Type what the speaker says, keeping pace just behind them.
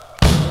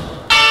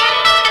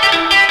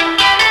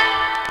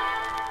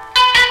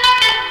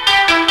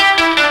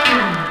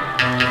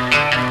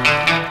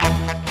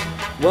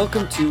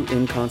Welcome to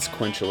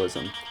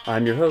Inconsequentialism.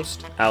 I'm your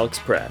host, Alex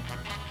Pratt.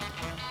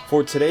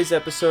 For today's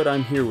episode,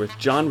 I'm here with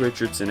John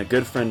Richardson, a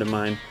good friend of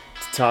mine,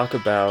 to talk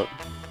about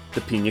the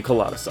Piña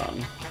Colada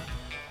Song.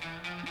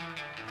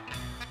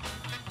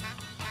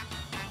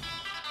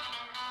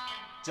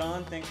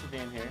 John, thanks for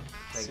being here.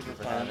 Thank you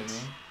for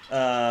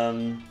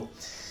having me.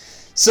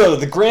 So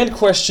the grand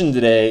question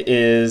today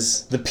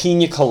is the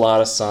Piña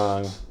Colada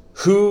Song.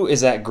 Who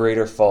is at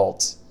greater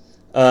fault?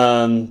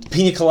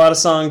 Piña Colada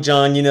Song,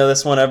 John, you know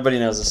this one. Everybody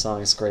knows the song.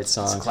 It's a great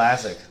song. It's a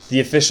classic. The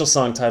official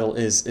song title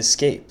is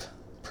Escape,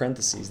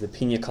 parentheses, the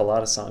Piña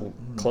Colada Song,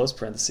 close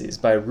parentheses,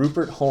 by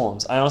Rupert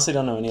Holmes. I honestly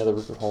don't know any other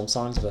Rupert Holmes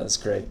songs, but that's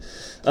great.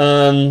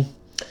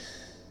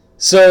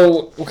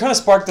 So what kind of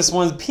sparked this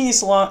one? The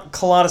Piña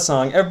Colada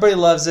Song. Everybody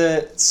loves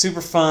it. It's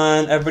super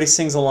fun. Everybody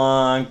sings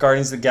along.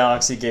 Guardians of the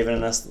Galaxy gave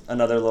it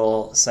another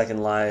little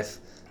second life.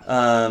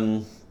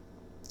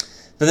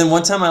 But then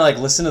one time I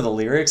listened to the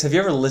lyrics. Have you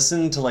ever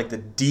listened to the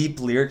deep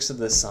lyrics of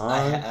this song?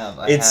 I have.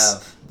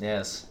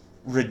 Yes.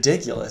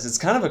 Ridiculous. It's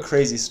kind of a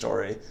crazy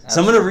story. Absolutely.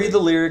 So I'm going to read the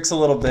lyrics a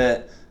little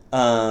bit.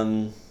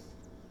 I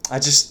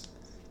just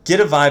get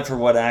a vibe for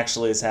what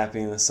actually is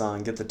happening in the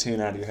song. Get the tune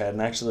out of your head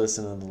and actually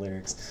listen to the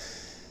lyrics.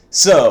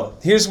 So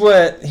here's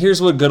what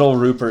good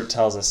old Rupert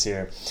tells us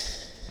here.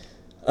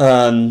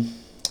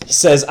 He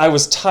says, "I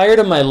was tired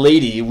of my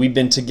lady, we'd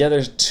been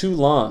together too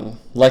long,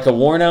 like a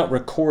worn-out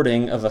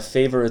recording of a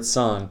favorite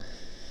song.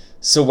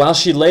 So while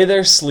she lay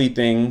there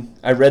sleeping,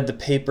 I read the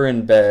paper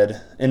in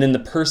bed, and in the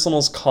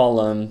personals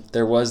column,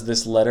 there was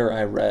this letter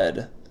I read."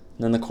 And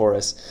then the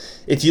chorus,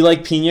 "If you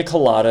like piña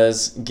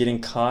coladas, getting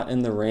caught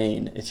in the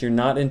rain. If you're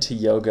not into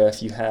yoga,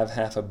 if you have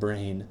half a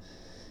brain.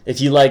 If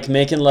you like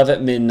making love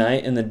at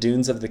midnight in the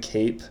dunes of the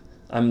Cape,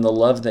 I'm the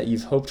love that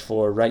you've hoped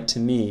for, write to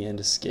me and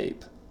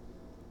escape."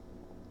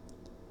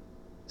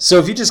 So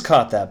if you just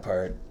caught that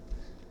part,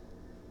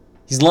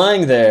 he's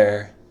lying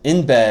there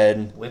in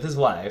bed With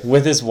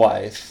his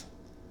wife.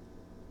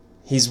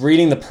 He's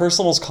reading the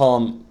personals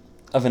column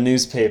of a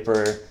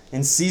newspaper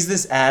and sees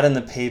this ad in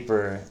the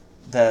paper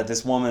that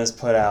this woman has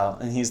put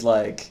out, and he's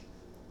like,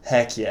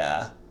 heck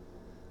yeah.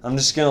 I'm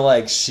just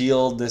gonna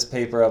shield this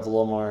paper up a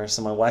little more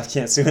so my wife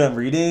can't see what I'm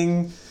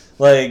reading,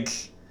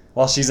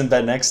 while she's in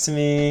bed next to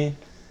me.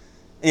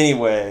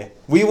 Anyway,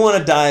 we want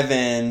to dive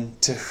in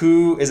to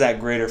who is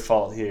at greater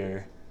fault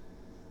here.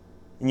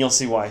 And you'll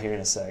see why here in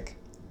a sec.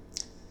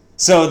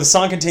 So the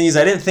song continues,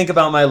 "I didn't think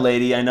about my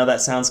lady. I know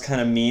that sounds kind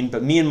of mean,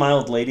 but me and my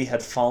old lady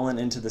had fallen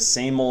into the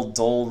same old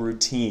dull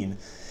routine.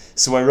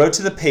 So I wrote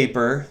to the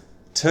paper,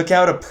 took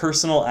out a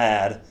personal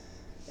ad,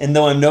 and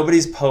though I'm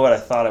nobody's poet, I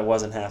thought it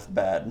wasn't half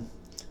bad."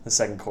 The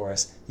second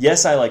chorus,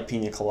 "Yes, I like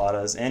piña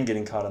coladas and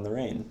getting caught in the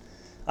rain.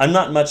 I'm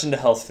not much into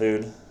health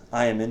food.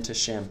 I am into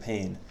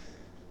champagne.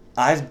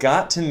 I've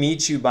got to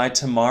meet you by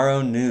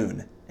tomorrow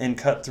noon and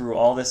cut through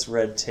all this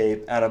red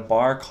tape at a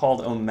bar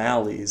called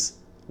O'Malley's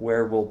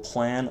where we'll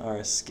plan our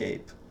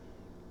escape."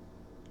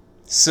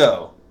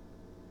 So,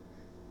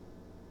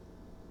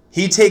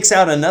 he takes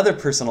out another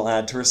personal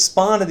ad to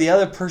respond to the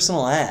other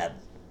personal ad.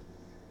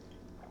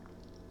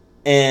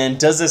 And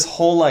does this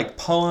whole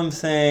poem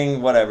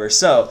thing, whatever.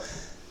 So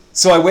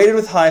I waited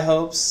with high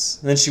hopes,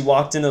 and then she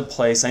walked into the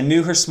place. I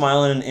knew her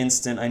smile in an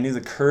instant. I knew the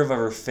curve of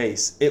her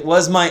face. It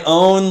was my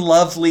own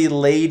lovely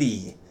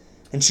lady.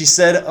 And she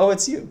said, "Oh,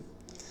 it's you."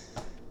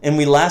 And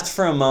we laughed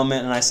for a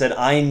moment, and I said,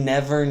 "I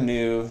never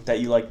knew that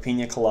you like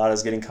piña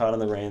coladas, getting caught in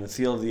the rain, the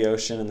feel of the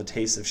ocean, and the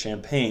taste of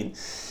champagne.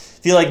 If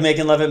you like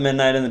making love at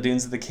midnight in the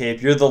dunes of the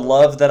Cape, you're the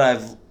love that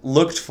I've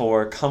looked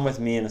for. Come with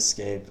me and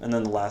escape." And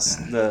then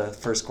the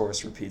first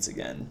chorus repeats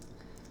again.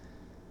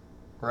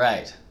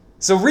 Right.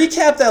 So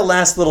recap that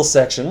last little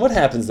section. What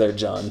happens there,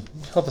 John?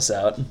 Help us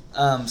out.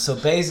 So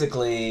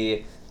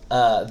basically,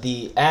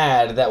 the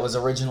ad that was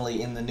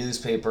originally in the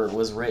newspaper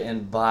was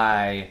written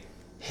by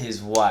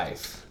his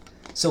wife.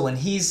 So when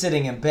he's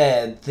sitting in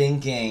bed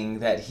thinking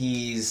that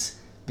he's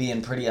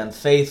being pretty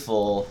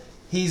unfaithful,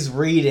 he's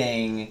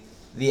reading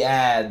the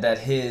ad that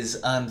his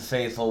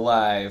unfaithful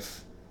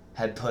wife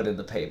had put in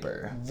the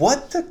paper.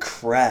 What the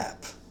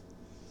crap?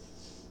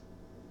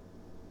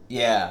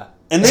 Yeah.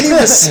 And then he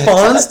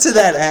responds to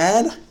that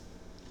ad?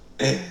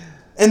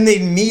 And they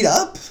meet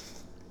up?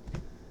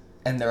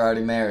 And they're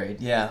already married,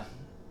 yeah.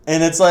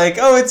 And it's like,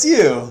 "Oh, it's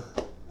you."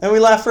 And we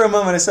laughed for a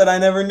moment. I said, "I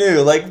never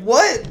knew."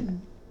 What?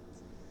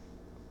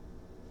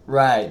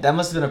 Right. That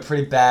must have been a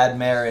pretty bad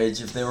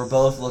marriage if they were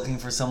both looking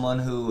for someone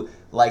who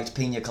liked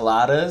piña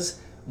coladas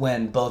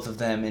when both of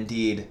them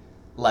indeed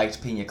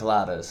liked piña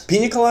coladas.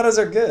 Piña coladas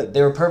are good.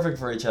 They were perfect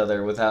for each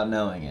other without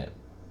knowing it.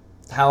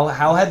 How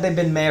had they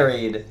been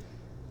married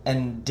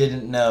and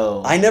didn't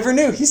know? I never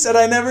knew. He said,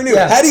 "I never knew."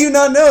 Yeah. How do you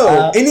not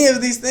know any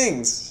of these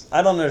things?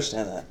 I don't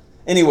understand that.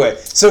 Anyway,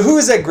 so who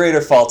is at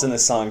greater fault in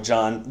this song,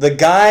 John? The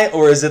guy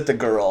or is it the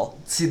girl?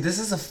 See, this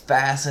is a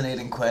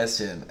fascinating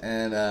question,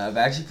 and I've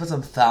actually put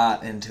some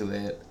thought into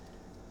it.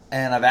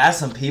 And I've asked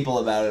some people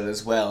about it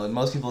as well, and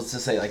most people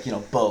just say, like,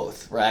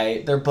 both,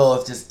 right? They're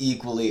both just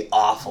equally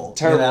awful.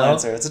 Terrible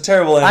answer. It's a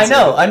terrible answer.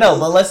 I know,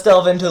 but let's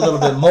delve into a little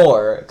bit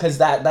more, because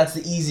that's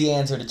the easy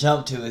answer to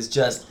jump to is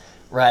just,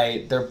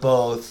 right, they're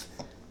both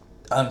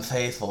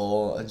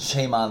unfaithful, and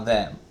shame on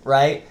them,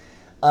 right?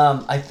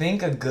 I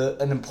think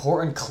an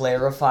important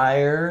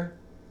clarifier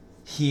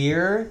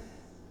here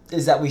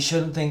is that we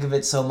shouldn't think of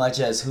it so much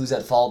as who's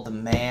at fault, the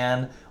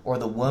man or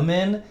the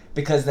woman,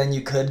 because then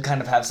you could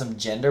kind of have some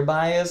gender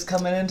bias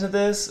coming into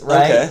this,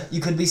 right? Okay.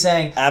 You could be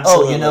saying,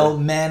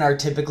 Absolutely. men are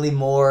typically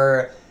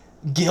more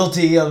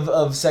guilty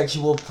of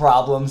sexual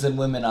problems than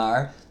women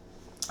are.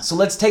 So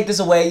let's take this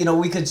away.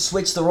 We could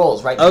switch the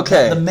roles, right?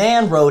 Okay. The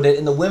man wrote it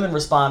and the women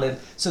responded.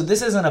 So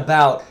this isn't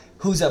about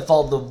who's at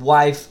fault, the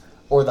wife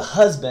or the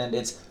husband.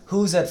 It's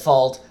who's at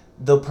fault,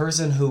 the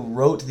person who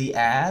wrote the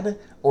ad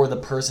or the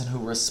person who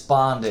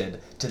responded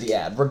to the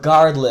ad,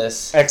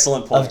 regardless.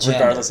 Excellent point. Of gender.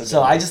 Regardless of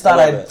gender. So I just thought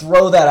I'd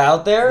throw that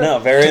out there. No,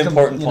 very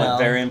important point.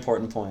 Very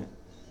important point.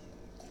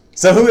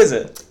 So who is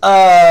it?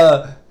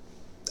 I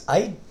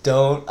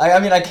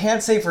mean, I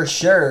can't say for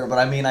sure, but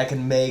I mean, I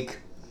can make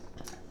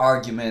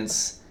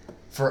arguments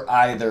for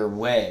either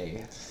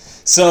way.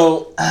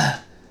 So,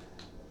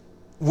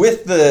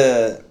 with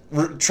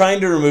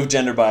trying to remove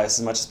gender bias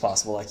as much as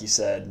possible, like you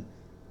said,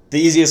 the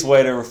easiest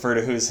way to refer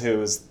to who's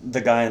who is the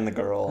guy and the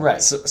girl.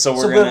 Right. So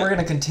we're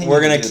gonna continue.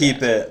 We're gonna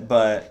keep it,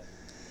 but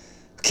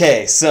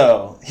okay.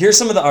 So here's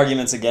some of the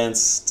arguments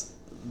against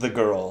the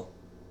girl.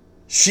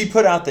 She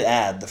put out the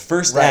ad, the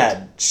first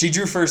ad. She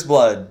drew first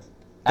blood.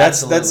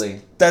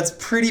 Absolutely. That's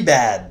pretty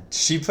bad.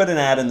 She put an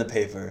ad in the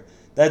paper.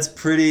 That's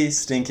pretty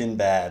stinking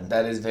bad.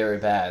 That is very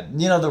bad.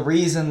 The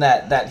reason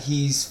that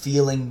he's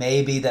feeling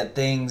maybe that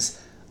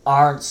things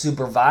aren't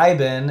super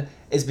vibing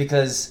is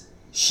because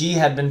she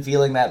had been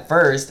feeling that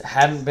first,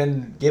 hadn't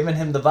been giving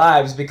him the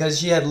vibes because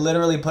she had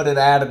literally put an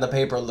ad in the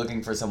paper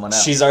looking for someone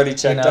else. She's already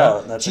checked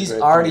out. She's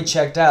already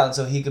checked out, and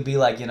so he could be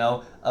like,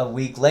 a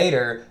week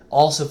later,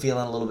 also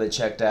feeling a little bit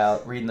checked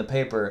out, reading the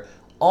paper.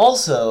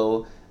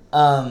 Also,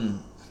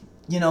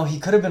 he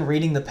could have been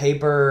reading the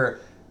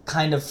paper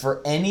kind of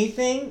for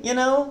anything,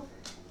 and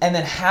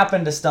then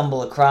happened to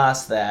stumble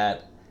across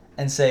that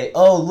and say,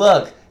 oh,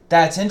 look,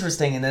 that's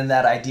interesting, and then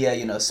that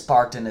idea,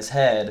 sparked in his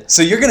head.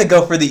 So you're going to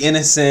go for the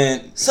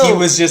innocent, he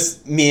was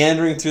just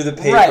meandering through the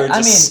paper,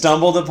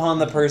 stumbled upon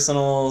the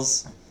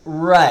personals.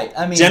 Right,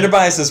 I mean... Gender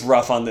bias is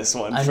rough on this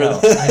one. I know.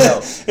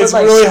 It's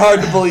really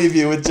hard to believe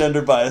you with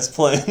gender bias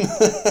playing.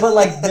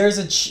 But, there's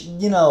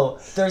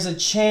a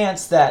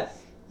chance that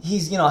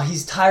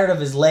he's tired of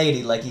his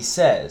lady, like he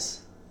says.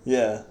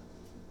 Yeah.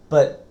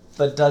 But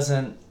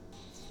doesn't...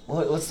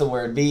 What's the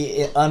word?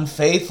 Be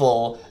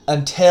unfaithful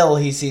until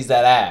he sees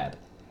that ad.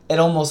 It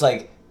almost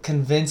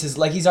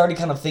convinces, he's already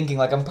kind of thinking,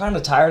 I'm kind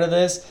of tired of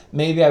this,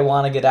 maybe I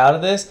want to get out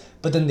of this,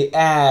 but then the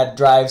ad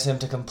drives him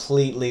to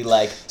completely,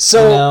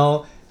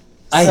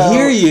 I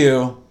hear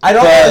you. I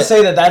don't want to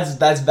say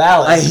that's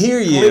valid. I hear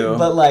you.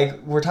 But,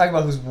 we're talking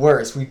about who's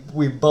worse.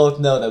 We both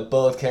know that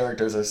both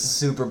characters are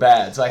super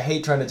bad, so I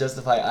hate trying to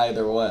justify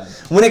either one.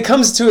 When it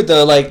comes to it,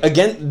 though,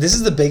 again, this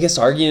is the biggest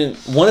argument,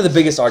 one of the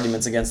biggest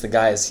arguments against the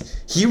guy is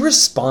he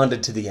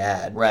responded to the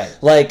ad. Right.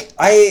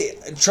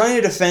 Trying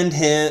to defend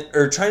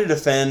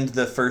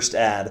the first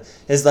ad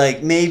is,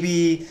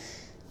 maybe...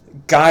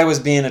 guy was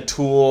being a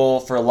tool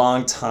for a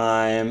long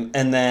time,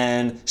 and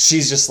then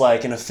she's just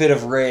in a fit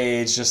of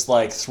rage, just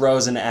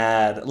throws an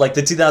ad.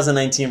 The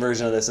 2019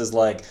 version of this is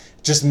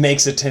just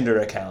makes a Tinder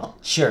account.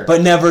 Sure.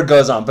 But never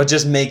goes on, but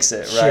just makes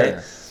it, right?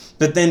 Sure.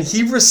 But then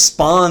he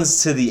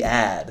responds to the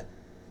ad.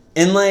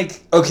 And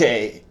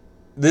okay,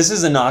 this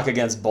is a knock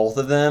against both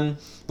of them,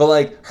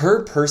 but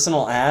her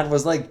personal ad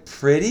was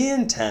pretty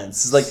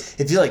intense. It's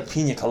if you like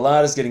Piña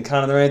Coladas, getting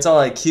caught in the rain, it's all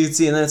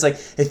cutesy, and then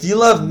it's if you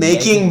love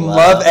making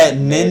love at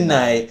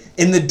midnight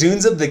in the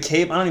dunes of the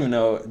Cape. I don't even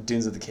know what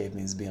dunes of the Cape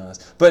means, to be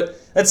honest,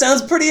 but that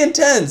sounds pretty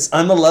intense.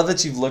 I'm the love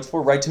that you've looked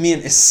for, write to me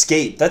and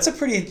escape. That's a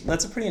pretty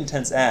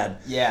intense ad.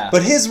 Yeah.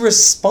 But his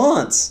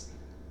response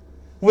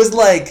was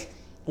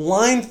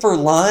line for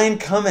line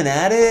coming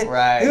at it.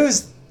 Right. It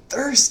was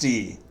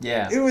thirsty.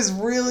 Yeah. It was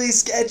really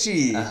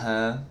sketchy.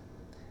 Uh-huh.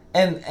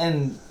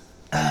 And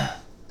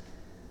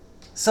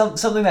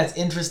something that's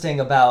interesting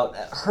about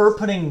her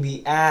putting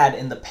the ad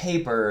in the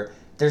paper,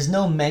 there's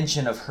no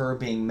mention of her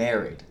being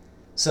married.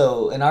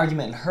 So an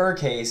argument in her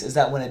case is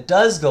that when it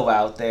does go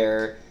out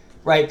there,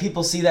 right,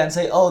 people see that and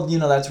say, oh,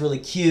 that's really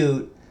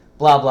cute,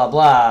 blah, blah,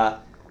 blah.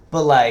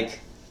 But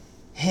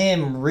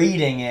him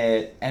reading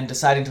it and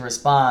deciding to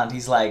respond,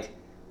 he's I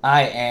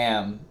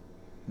am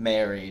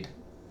married.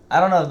 I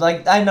don't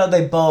know, I know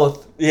they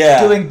both,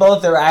 doing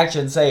both their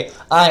actions, say,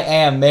 I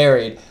am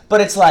married.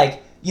 But it's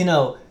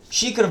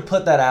she could have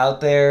put that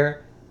out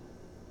there,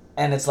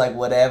 and it's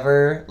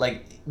whatever,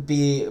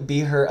 be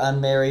her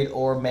unmarried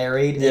or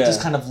married. Yeah. It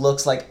just kind of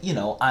looks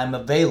I'm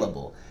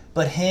available.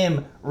 But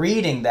him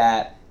reading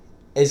that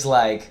is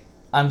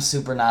I'm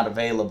super not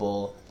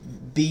available.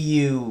 Be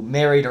you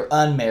married or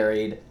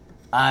unmarried,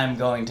 I'm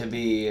going to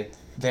be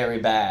very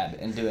bad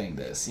in doing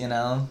this,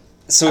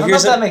 So I don't know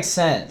if that makes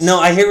sense. No,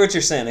 I hear what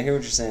you're saying.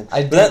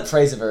 I didn't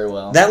phrase it very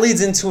well. That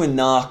leads into a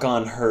knock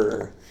on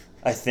her,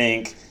 I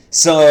think.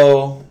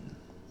 So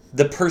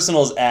the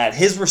personal's ad,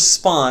 his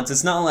response,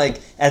 it's not like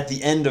at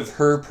the end of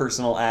her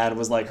personal ad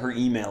was like her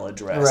email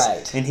address.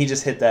 Right. And he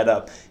just hit that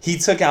up. He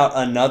took out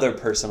another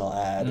personal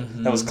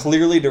ad that was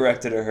clearly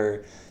directed at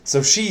her.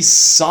 So she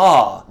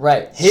saw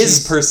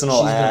his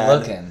personal ad. She's been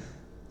looking.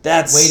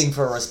 That's waiting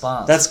for a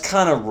response. That's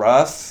kind of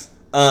rough.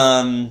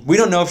 We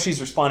don't know if she's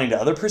responding to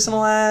other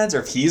personal ads or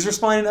if he's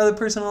responding to other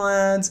personal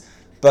ads,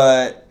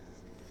 but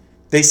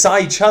they saw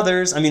each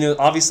other's. I mean,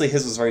 obviously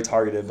his was very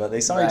targeted, but they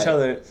saw each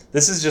other.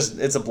 This is just,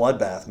 it's a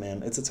bloodbath,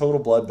 man. It's a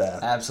total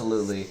bloodbath.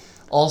 Absolutely.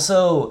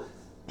 Also,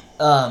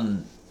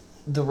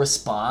 the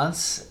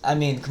response, I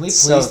mean, can we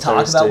please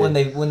talk about when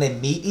they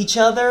meet each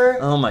other?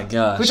 Oh my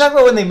gosh. Can we talk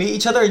about when they meet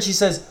each other and she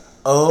says,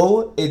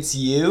 "Oh, it's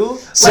you"?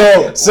 So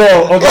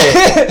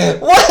okay.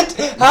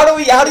 What?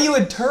 How do you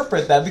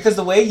interpret that? Because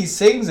the way he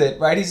sings it,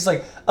 right? He's just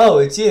like, "Oh,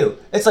 it's you."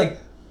 It's like,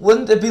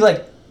 wouldn't it be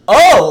like,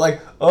 "Oh,"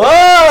 like,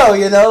 "Oh,"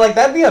 you know, like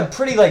that'd be a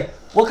pretty like,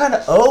 what kind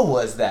of "oh"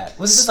 was that?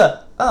 Was it just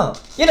a "oh"?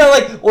 You know,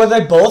 like, were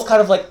they both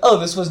kind of like, "Oh,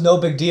 this was no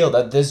big deal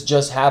that this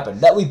just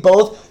happened." That we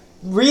both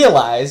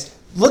realized,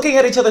 looking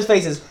at each other's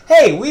faces,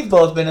 hey, we've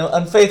both been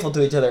unfaithful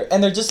to each other,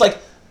 and they're just like,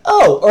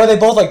 "Oh," or are they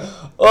both like,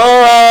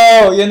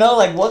 "Oh," you know,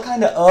 like what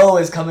kind of "oh"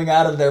 is coming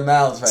out of their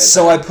mouths right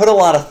So now? I put a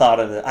lot of thought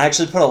in it. I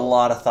actually put a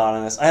lot of thought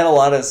in this. I had a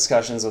lot of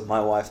discussions with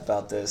my wife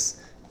about this.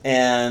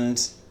 And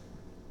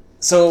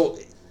so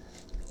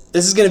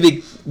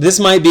this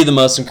might be the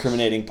most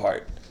incriminating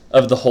part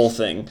of the whole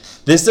thing.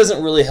 This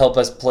doesn't really help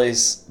us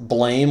place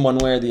blame one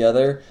way or the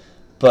other,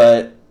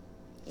 but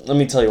let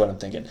me tell you what I'm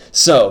thinking.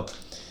 So,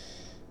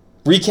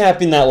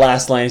 recapping that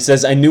last line, he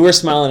says, "I knew her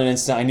smile in an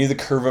instant. I knew the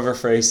curve of her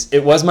face.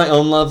 It was my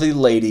own lovely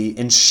lady,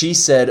 and she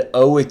said,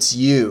 'Oh, it's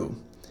you.'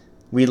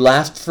 We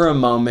laughed for a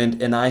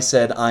moment, and I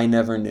said, 'I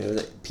never knew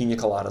that Piña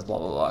Coladas, blah,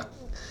 blah, blah.'"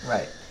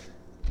 Right.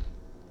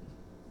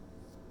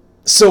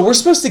 So we're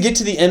supposed to get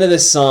to the end of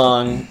this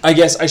song, I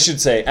guess I should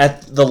say,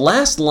 at the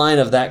last line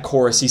of that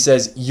chorus, he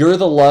says, "You're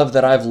the love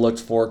that I've looked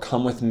for.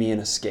 Come with me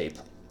and escape."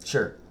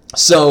 Sure.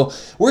 So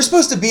we're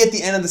supposed to be at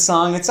the end of the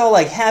song. It's all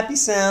like happy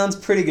sounds,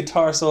 pretty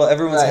guitar solo.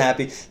 Everyone's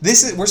happy.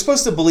 We're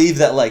supposed to believe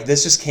that like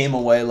this just came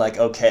away like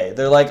okay.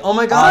 They're like, "Oh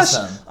my gosh,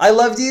 awesome. I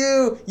loved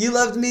you. You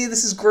loved me.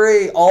 This is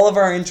great. All of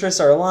our interests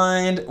are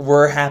aligned.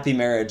 We're a happy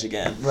marriage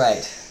again."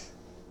 Right.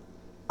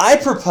 I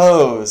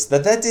propose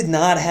that did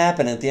not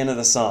happen at the end of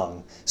the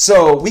song.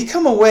 So we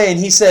come away and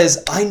he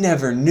says, "I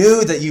never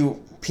knew that you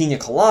Piña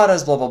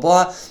Coladas, blah, blah,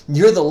 blah.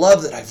 You're the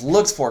love that I've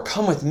looked for.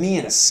 Come with me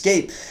and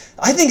escape."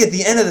 I think at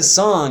the end of the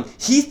song,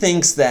 he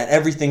thinks that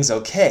everything's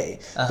okay.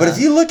 But if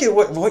you look at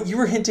what you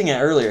were hinting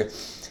at earlier,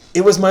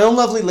 it was my own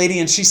lovely lady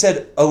and she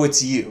said, "Oh,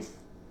 it's you."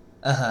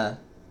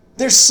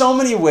 There's so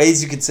many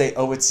ways you could say,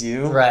 "Oh, it's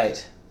you."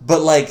 Right.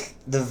 But like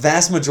the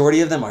vast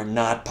majority of them are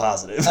not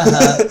positive.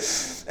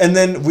 And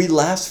then we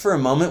laughed for a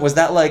moment. Was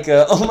that like,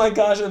 "Oh my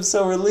gosh, I'm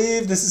so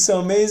relieved. This is so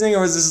amazing"?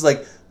 Or was this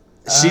like,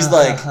 she's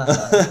like,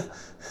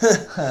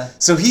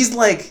 so he's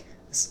like,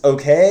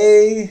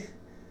 okay.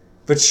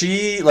 But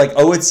she like,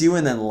 "Oh, it's you,"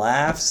 and then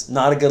laughs.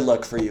 Not a good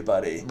look for you,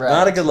 buddy. Right.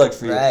 Not a good look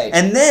for you. Right.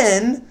 And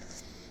then,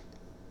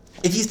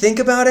 if you think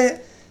about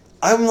it,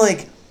 I'm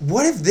like,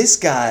 what if this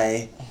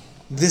guy,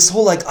 this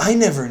whole like, "I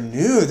never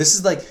knew." This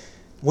is like,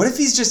 what if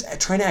he's just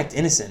trying to act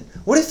innocent?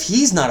 What if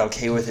he's not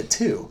okay with it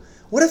too?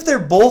 What if they're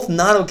both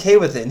not okay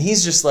with it and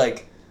he's just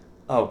like,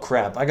 "Oh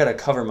crap, I gotta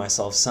cover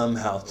myself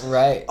somehow."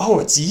 Right. "Oh,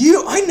 it's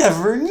you? I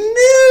never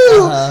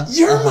knew.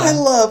 You're my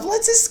love.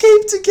 Let's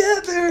escape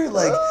together."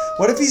 Like,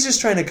 what if he's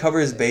just trying to cover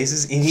his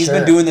bases and he's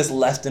been doing this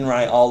left and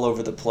right all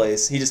over the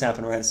place? He just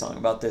happened to write a song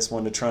about this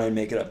one to try and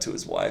make it up to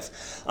his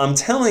wife. I'm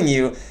telling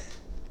you,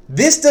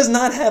 this does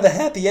not have a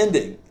happy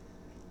ending.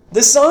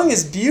 The song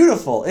is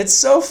beautiful. It's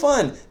so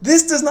fun.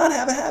 This does not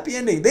have a happy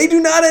ending. They do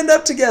not end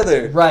up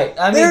together. Right.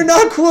 I mean, they're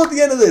not cool at the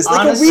end of this.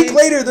 Honestly, like a week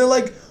later, they're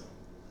like,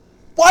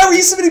 "Why were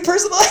you submitting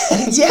personal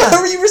ads? Yeah.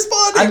 Why were you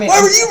responding? I mean, Why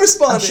were you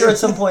responding?" I'm sure at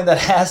some point that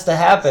has to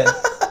happen.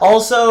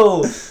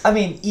 Also, I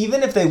mean,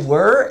 even if they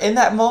were in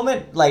that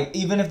moment, like,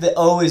 even if the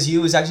 "oh is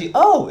you" is actually,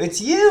 "Oh, it's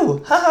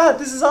you. Haha,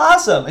 this is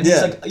awesome." And he's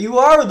like, "You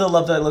are the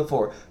love that I look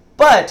for."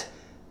 But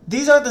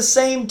these are the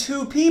same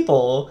two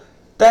people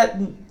that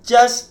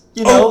just,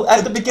 you know,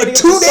 at the beginning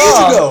of the 2 days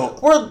song, ago,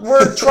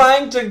 we're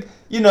trying to,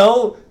 you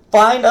know,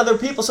 find other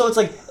people. So it's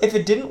like, if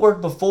it didn't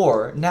work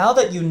before, now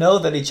that you know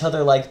that each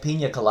other like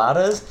Piña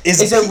Coladas,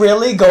 is it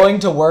really going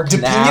to work do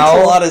now?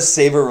 Piña Coladas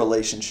save a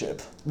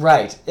relationship?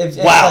 Right.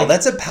 Wow, like,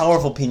 that's a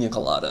powerful Piña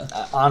Colada.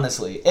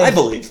 Honestly. I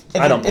believe.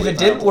 I don't believe. If it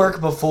didn't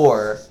work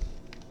before,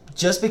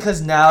 just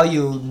because now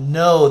you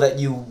know that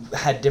you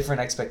had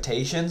different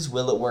expectations,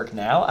 will it work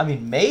now? I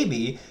mean,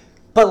 maybe.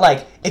 But,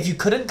 like, if you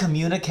couldn't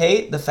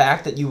communicate the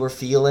fact that you were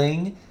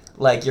feeling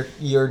like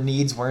your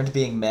needs weren't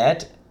being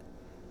met,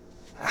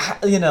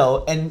 you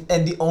know, and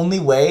the only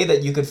way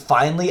that you could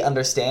finally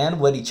understand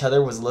what each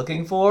other was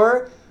looking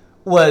for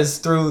was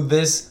through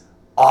this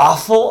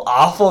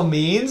awful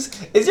means?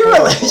 Is your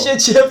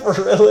relationship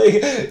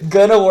really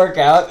gonna work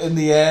out in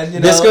the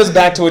end? This goes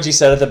back to what you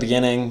said at the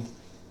beginning.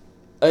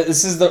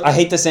 I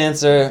hate this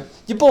answer.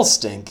 You both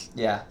stink.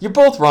 Yeah. You're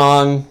both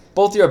wrong.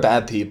 Both you're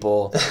bad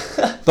people.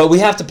 But we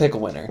have to pick a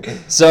winner.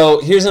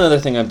 So here's another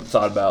thing I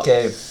thought about.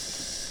 Okay.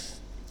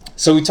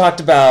 So we talked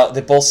about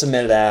they both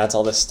submitted ads,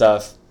 all this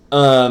stuff.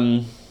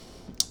 A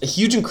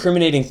huge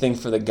incriminating thing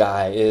for the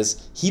guy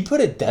is he put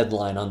a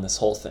deadline on this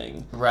whole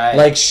thing. Right.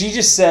 Like, she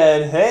just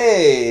said,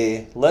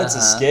 hey, let's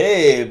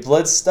escape,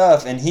 let's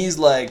stuff. And he's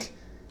like,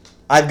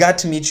 I've got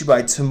to meet you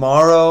by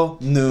tomorrow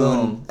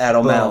noon at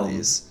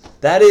O'Malley's.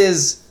 That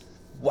is,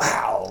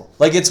 wow.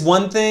 Like, it's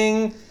one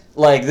thing,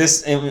 like,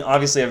 this, and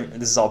obviously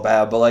this is all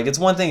bad, but, like, it's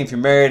one thing if you're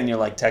married and you're,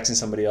 like, texting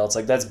somebody else.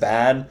 Like, that's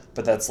bad,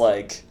 but that's,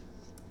 like,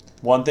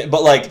 one thing.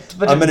 But, like,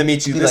 I'm going to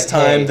meet you this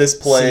time, this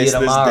place,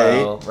 this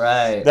date.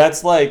 Right.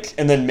 That's, like,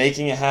 and then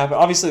making it happen.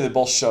 Obviously, they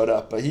both showed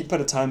up, but he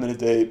put a time and a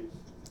date.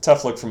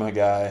 Tough look for my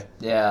guy.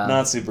 Yeah.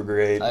 Not super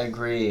great. I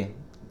agree.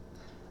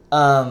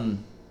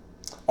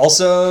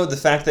 Also, the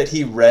fact that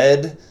he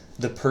read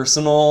the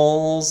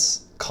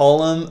personals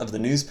column of the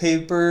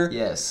newspaper.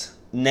 Yes.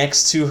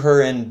 Next to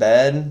her in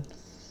bed.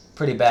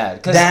 Pretty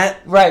bad.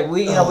 Right.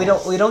 We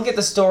don't get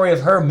the story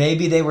of her.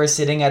 Maybe they were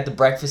sitting at the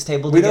breakfast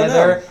table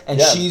together,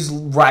 and she's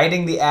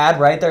writing the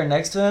ad right there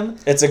next to him.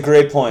 It's a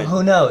great point.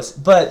 Who knows?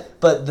 But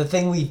the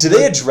thing we do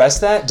they address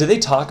that? Do they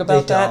talk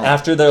about that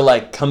after they're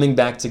like coming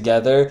back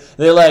together?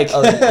 They're like,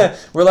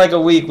 we're like a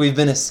week. We've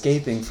been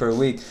escaping for a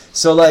week.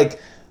 So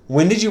like,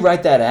 when did you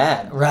write that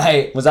ad?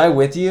 Right. Was I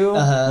with you?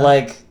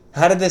 Like.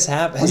 How did this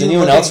happen? Has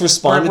anyone anyone else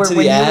responded to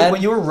the ad?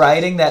 When you were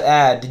writing that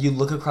ad, did you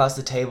look across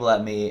the table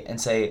at me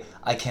and say,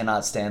 I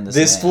cannot stand this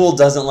This man. fool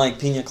doesn't like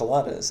pina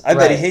coladas. I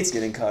bet he hates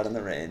getting caught in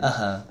the rain.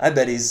 I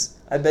bet he's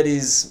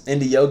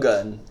into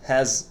yoga and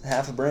has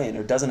half a brain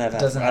or doesn't have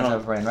half a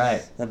brain,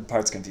 right. That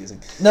part's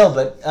confusing. No,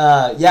 but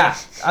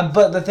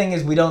but the thing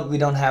is we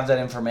don't have that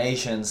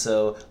information,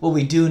 so what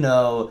we do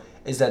know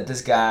is that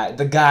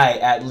the guy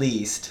at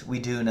least, we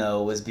do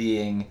know, was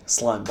being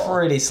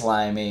pretty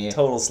slimy.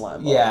 Total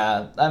slime ball.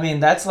 Yeah, I mean,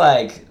 that's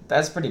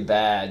pretty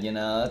bad, you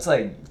know? That's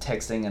like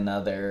texting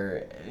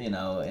another, you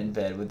know, in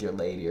bed with your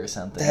lady or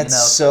something.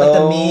 That's you know?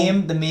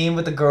 Like the meme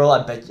with the girl,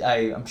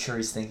 I'm sure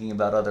he's thinking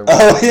about other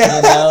women. Oh, yeah.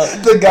 You know?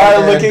 The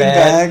guy looking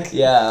back.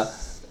 Yeah.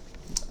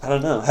 I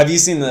don't know. Have you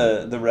seen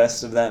the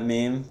rest of that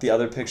meme? The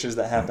other pictures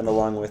that happened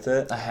along with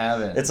it? I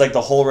haven't. It's like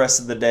the whole rest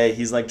of the day,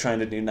 he's like trying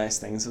to do nice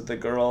things with the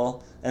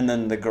girl, and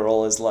then the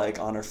girl is like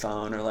on her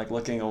phone or like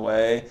looking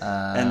away.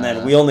 And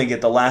then we only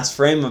get the last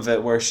frame of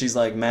it where she's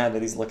like mad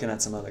that he's looking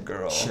at some other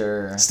girl.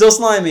 Sure. Still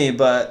slimy,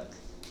 but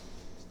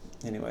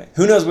anyway.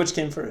 Who knows which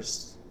came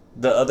first?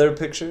 The other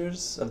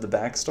pictures of the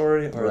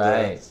backstory?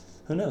 Or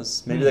who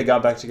knows? Maybe they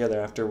got back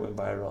together after it went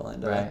viral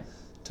and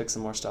took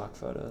some more stock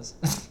photos.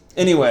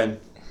 Anyway.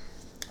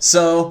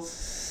 So,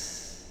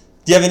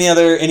 do you have any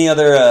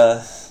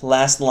other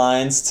last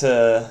lines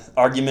to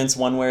arguments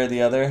one way or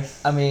the other?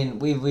 I mean,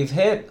 we've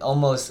hit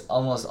almost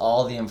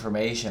all the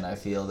information I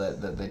feel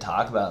that they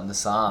talk about in the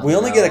song. We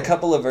only get a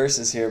couple of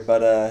verses here,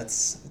 but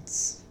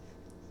it's.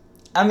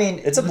 I mean,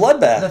 it's a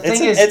bloodbath. The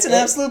thing it's an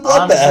absolute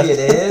bloodbath. Honestly, it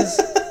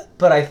is.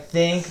 But I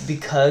think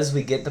because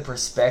we get the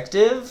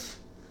perspective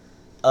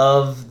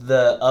of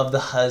the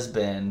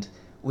husband,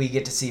 we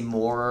get to see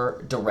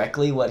more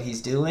directly what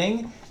he's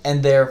doing,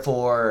 and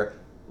therefore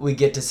we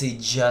get to see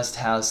just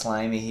how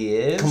slimy he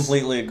is.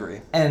 Completely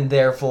agree. And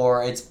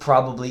therefore it's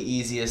probably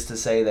easiest to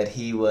say that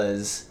he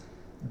was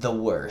the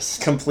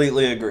worst.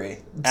 Completely agree.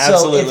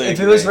 Absolutely. So if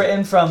it was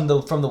written from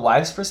the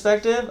wife's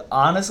perspective,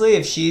 honestly,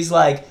 if she's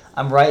like,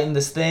 I'm writing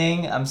this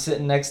thing, I'm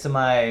sitting next to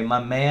my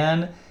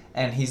man,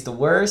 and he's the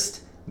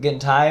worst, I'm getting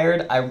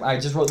tired, I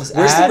just wrote this ad.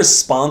 Where's the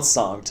response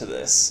song to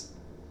this?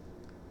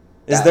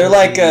 Is there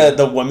like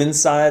the women's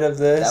side of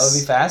this? That would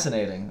be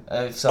fascinating.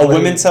 A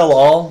women tell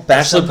all?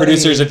 Bachelor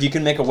producers, if you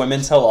can make a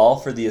women tell all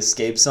for the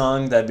Escape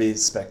song, that'd be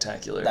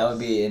spectacular. That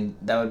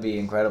would be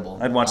incredible.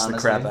 I'd watch the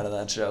crap out of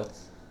that show.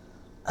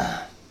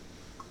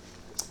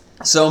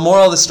 So,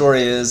 moral of the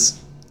story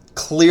is,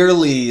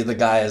 clearly the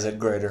guy is at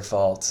greater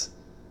fault.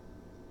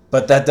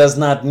 But that does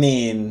not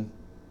mean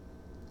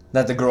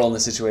that the girl in the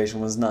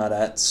situation was not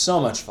at so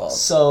much fault.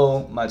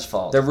 So much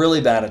fault. They're really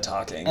bad at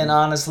talking. And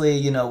honestly,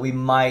 you know, we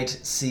might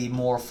see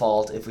more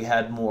fault if we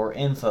had more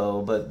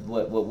info, but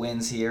what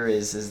wins here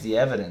is the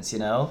evidence, you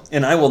know?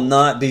 And I will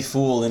not be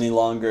fooled any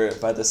longer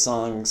by the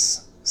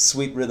song's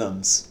sweet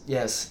rhythms.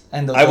 Yes.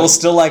 And I will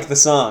still like the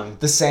song.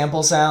 The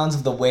sample sounds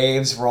of the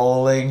waves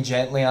rolling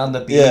gently on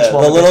the beach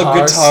while the little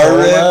guitar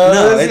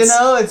riff.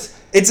 No,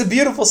 it's a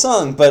beautiful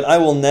song, but I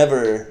will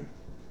never...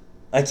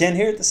 I can't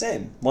hear it the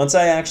same. Once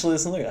I actually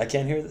listen to it, I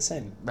can't hear it the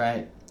same.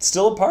 Right. It's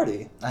still a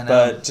party. I know.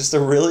 But just a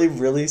really,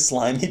 really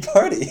slimy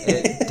party.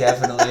 It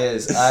definitely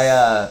is.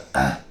 My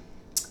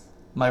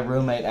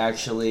roommate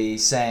actually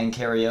sang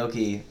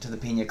karaoke to the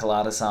Piña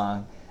Colada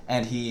Song,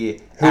 and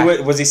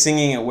was he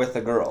singing it with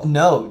a girl?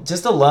 No,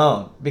 just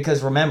alone.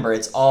 Because remember,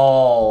 it's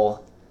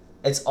all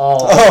It's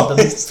all Oh,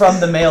 from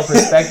the male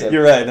perspective.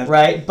 You're right.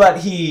 Right?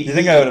 But You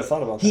think I would have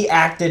thought about that? he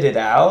acted it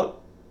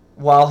out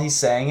while he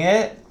sang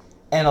it.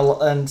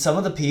 And some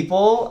of the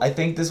people, I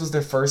think this was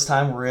their first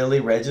time really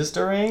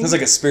registering. It was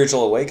like a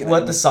spiritual awakening.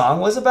 What the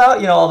song was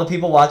about. All the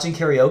people watching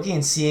karaoke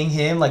and seeing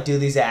him like do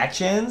these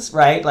actions,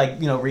 right? Like,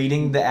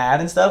 reading the ad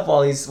and stuff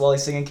while he's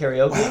singing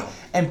karaoke. Wow.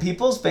 And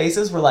people's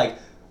faces were like,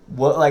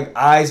 what, like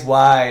eyes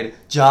wide,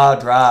 jaw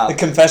drop. The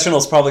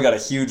confessional's probably got a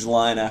huge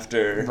line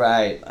after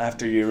Right.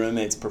 after your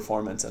roommate's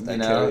performance at that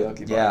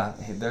karaoke bar. Yeah,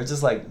 they're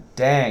just like,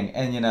 dang.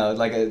 And,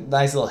 like a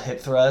nice little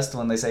hip thrust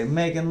when they say,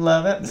 making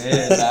love at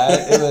midnight.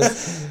 It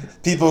was...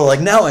 People are like,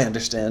 now I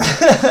understand.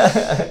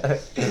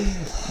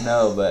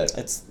 No, but...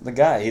 It's the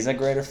guy. He's at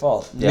greater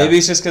fault. Yeah. Maybe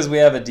it's just because we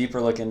have a deeper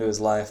look into his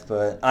life,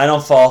 but I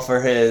don't fall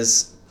for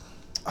his...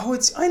 Oh,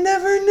 I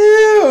never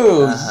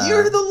knew. Uh-huh.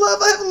 You're the love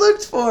I've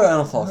looked for. I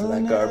don't fall for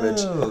that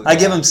garbage. I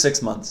give him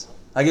 6 months.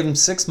 I give him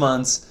 6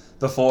 months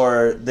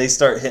before they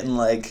start hitting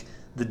like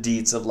the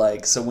deets of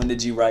like. So when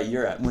did you write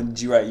your?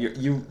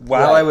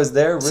 While I was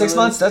there. Really? 6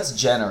 months. That's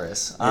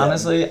generous.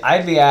 Honestly,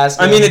 I'd be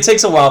asking. I mean, it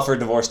takes a while for a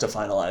divorce to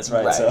finalize,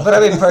 right? So. But I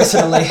mean,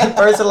 personally,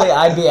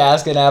 I'd be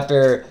asking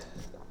after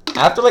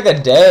like a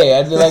day.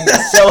 I'd be like,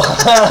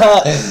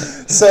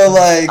 So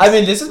like, I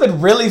mean, this has been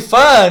really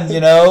fun,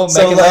 making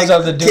love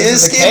of the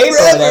dudes with the cape or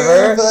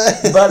whatever.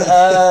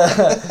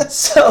 But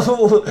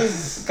so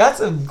got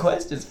some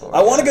questions for you.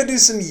 I want to go do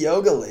some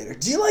yoga later.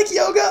 Do you like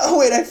yoga? Oh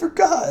wait, I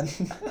forgot.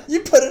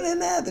 You put it in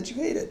that you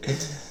hate it.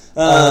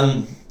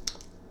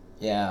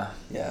 Yeah.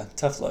 Yeah,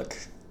 tough luck.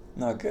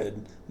 Not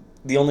good.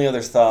 The only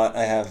other thought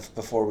I have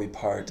before we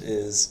part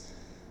is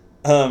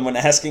when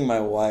asking my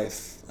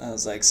wife, I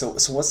was like, so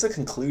what's the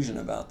conclusion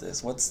about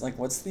this? What's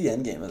the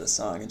end game of the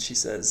song? And she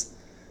says,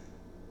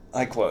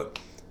 I quote,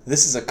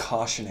 "This is a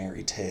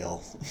cautionary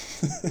tale."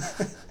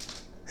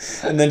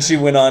 And then she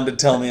went on to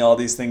tell me all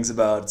these things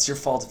about it's your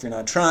fault if you're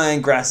not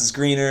trying, grass is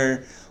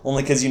greener,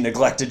 only because you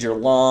neglected your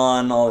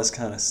lawn, all this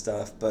kind of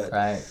stuff. But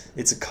Right.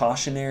 It's a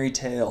cautionary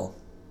tale.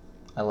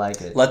 I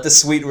like it. Let the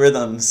sweet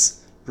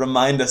rhythms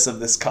remind us of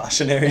this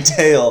cautionary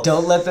tale.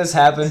 Don't let this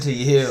happen to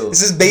you.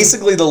 This is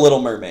basically The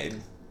Little Mermaid.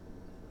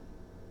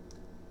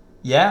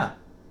 Yeah.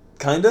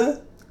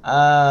 Kinda?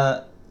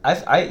 Yeah.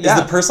 Is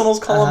the personals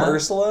column Uh-huh.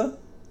 Ursula?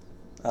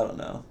 I don't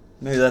know.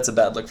 Maybe that's a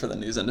bad look for the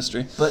news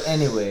industry. But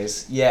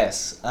anyways,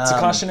 yes. It's a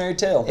cautionary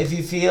tale. If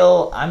you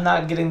feel I'm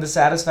not getting the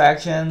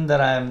satisfaction that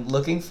I'm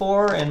looking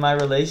for in my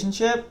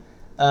relationship,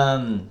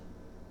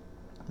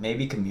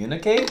 maybe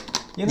communicate.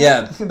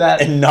 Yeah,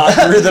 that and not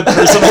through the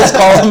personals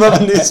column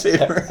of a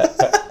newspaper.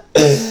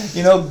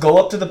 Go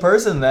up to the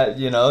person that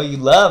you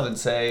love and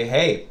say,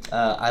 "Hey,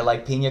 I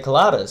like Piña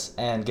Coladas,"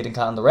 and getting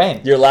caught in the rain.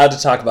 You're allowed to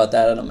talk about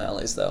that at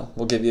O'Malley's, though.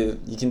 We'll give you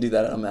can do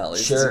that at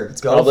O'Malley's. Sure, it's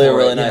probably a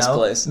really nice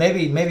place.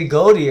 Maybe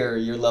go to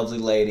your lovely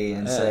lady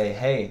and say,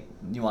 "Hey,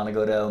 you want to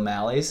go to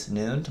O'Malley's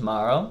noon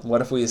tomorrow?"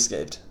 What if we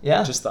escaped?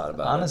 Yeah, Just thought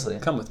about honestly.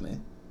 it. Come with me.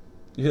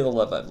 You're the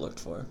love I've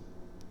looked for.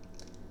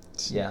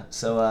 Yeah.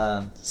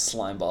 So.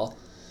 Slime ball.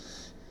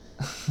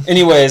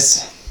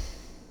 Anyways,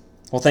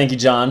 well, thank you,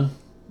 John.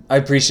 I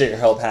appreciate your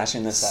help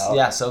hashing this out.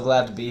 Yeah, so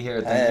glad to be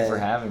here. Thank you for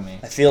having me.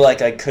 I feel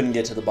like I couldn't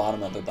get to the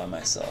bottom of it by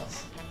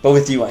myself. But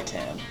with you, I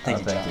can. Thank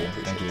you, John. Thank you. I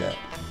appreciate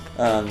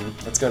that.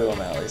 Let's go to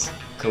O'Malley's.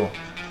 Cool.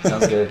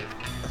 Sounds good.